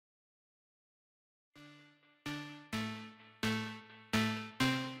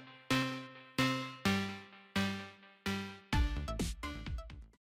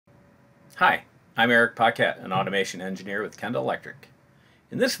Hi, I'm Eric Paquette, an automation engineer with Kendall Electric.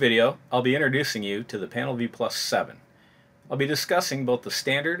 In this video, I'll be introducing you to the PanelView Plus 7. I'll be discussing both the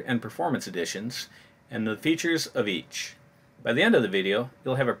standard and performance editions and the features of each. By the end of the video,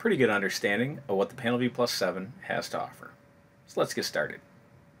 you'll have a pretty good understanding of what the PanelView Plus 7 has to offer. So let's get started.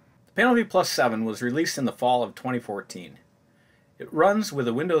 The PanelView Plus 7 was released in the fall of 2014. It runs with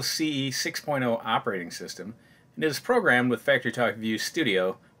a Windows CE 6.0 operating system and is programmed with FactoryTalk View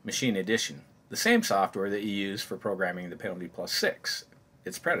Studio Machine Edition, the same software that you use for programming the PanelView Plus 6,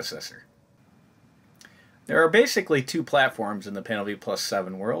 its predecessor. There are basically two platforms in the PanelView Plus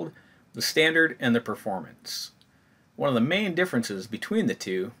 7 world, the standard and the performance. One of the main differences between the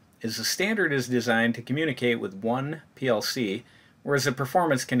two is the standard is designed to communicate with one PLC, whereas the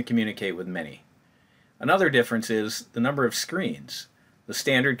performance can communicate with many. Another difference is the number of screens. The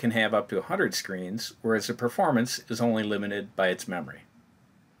standard can have up to 100 screens, whereas the performance is only limited by its memory.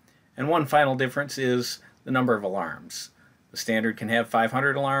 And one final difference is the number of alarms. The standard can have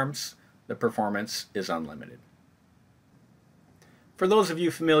 500 alarms, the performance is unlimited. For those of you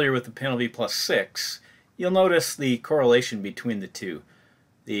familiar with the PanelView Plus 6, you'll notice the correlation between the two.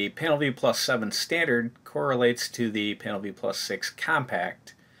 The PanelView Plus 7 standard correlates to the PanelView Plus 6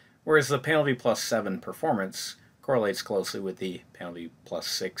 compact, whereas the PanelView Plus 7 performance correlates closely with the PanelView Plus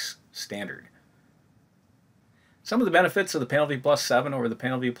 6 standard. Some of the benefits of the PanelView Plus 7 over the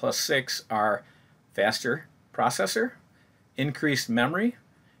PanelView Plus 6 are faster processor, increased memory,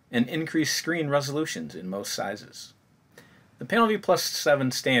 and increased screen resolutions in most sizes. The PanelView Plus 7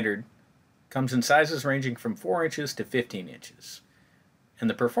 standard comes in sizes ranging from 4 inches to 15 inches, and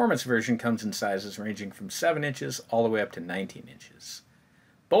the performance version comes in sizes ranging from 7 inches all the way up to 19 inches.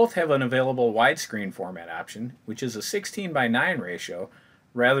 Both have an available widescreen format option, which is a 16:9 ratio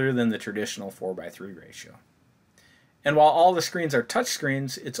rather than the traditional 4:3 ratio. And while all the screens are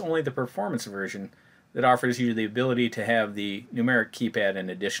touchscreens, it's only the performance version that offers you the ability to have the numeric keypad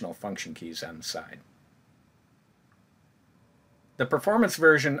and additional function keys on the side. The performance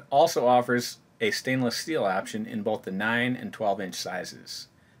version also offers a stainless steel option in both the 9 and 12-inch sizes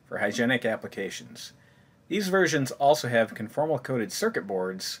for hygienic applications. These versions also have conformal coated circuit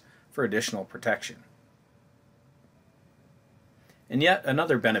boards for additional protection. And yet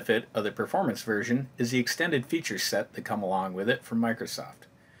another benefit of the performance version is the extended feature set that come along with it from Microsoft.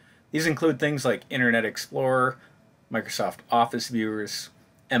 These include things like Internet Explorer, Microsoft Office viewers,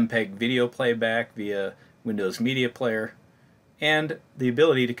 MPEG video playback via Windows Media Player, and the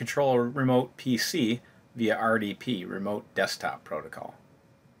ability to control a remote PC via RDP, Remote Desktop Protocol.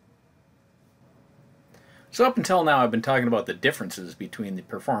 So up until now I've been talking about the differences between the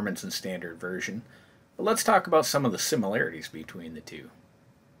performance and standard version, but let's talk about some of the similarities between the two.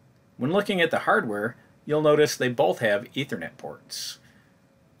 When looking at the hardware, you'll notice they both have Ethernet ports.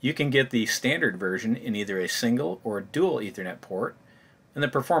 You can get the standard version in either a single or a dual Ethernet port, and the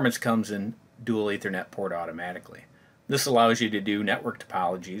performance comes in dual Ethernet port automatically. This allows you to do network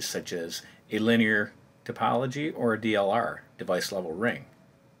topologies such as a linear topology or a DLR, device level ring.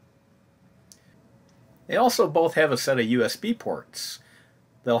 They also both have a set of USB ports.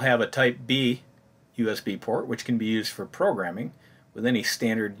 They'll have a Type B USB port, which can be used for programming with any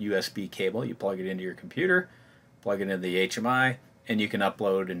standard USB cable. You plug it into your computer, plug it into the HMI, and you can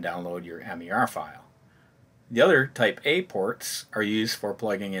upload and download your MER file. The other Type A ports are used for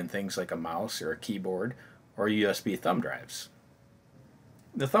plugging in things like a mouse or a keyboard or USB thumb drives.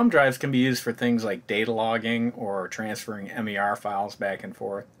 The thumb drives can be used for things like data logging or transferring MER files back and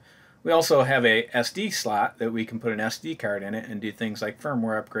forth. We also have a SD slot that we can put an SD card in it and do things like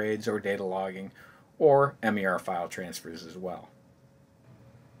firmware upgrades or data logging or MER file transfers as well.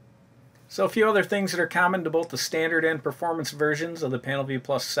 So a few other things that are common to both the standard and performance versions of the PanelView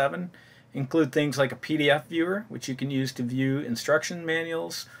Plus 7 include things like a PDF viewer, which you can use to view instruction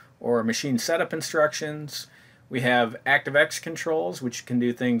manuals or machine setup instructions. We have ActiveX controls, which can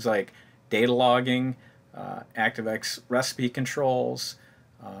do things like data logging, ActiveX recipe controls,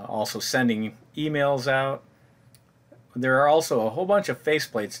 also sending emails out. There are also a whole bunch of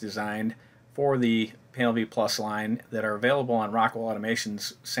faceplates designed for the PanelView Plus line that are available on Rockwell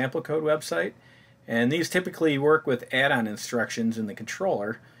Automation's sample code website, and these typically work with add-on instructions in the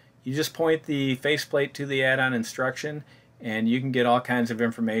controller. You just point the faceplate to the add-on instruction and you can get all kinds of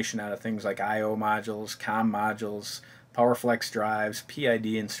information out of things like I/O modules, COM modules, PowerFlex drives,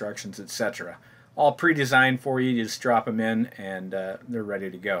 PID instructions, etc. All pre-designed for you. You just drop them in and they're ready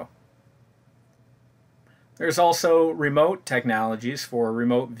to go. There's also remote technologies for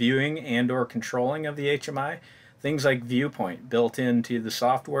remote viewing and or controlling of the HMI. Things like Viewpoint built into the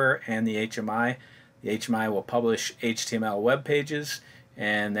software and the HMI. The HMI will publish HTML web pages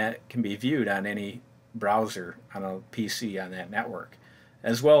and that can be viewed on any browser on a PC on that network.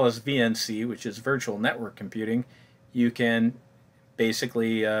 As well as VNC, which is virtual network computing, you can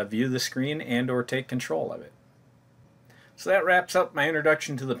basically view the screen and or take control of it. So that wraps up my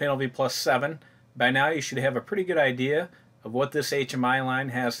introduction to the PanelView Plus 7. By now you should have a pretty good idea of what this HMI line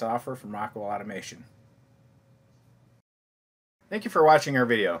has to offer from Rockwell Automation. Thank you for watching our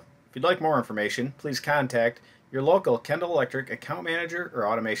video. If you'd like more information, please contact your local Kendall Electric account manager or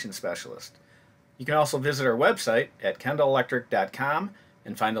automation specialist. You can also visit our website at kendallelectric.com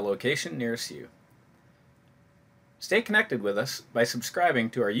and find a location nearest you. Stay connected with us by subscribing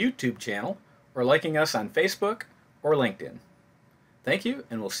to our YouTube channel or liking us on Facebook or LinkedIn. Thank you,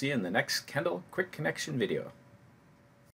 and we'll see you in the next Kendall Quick Connection video.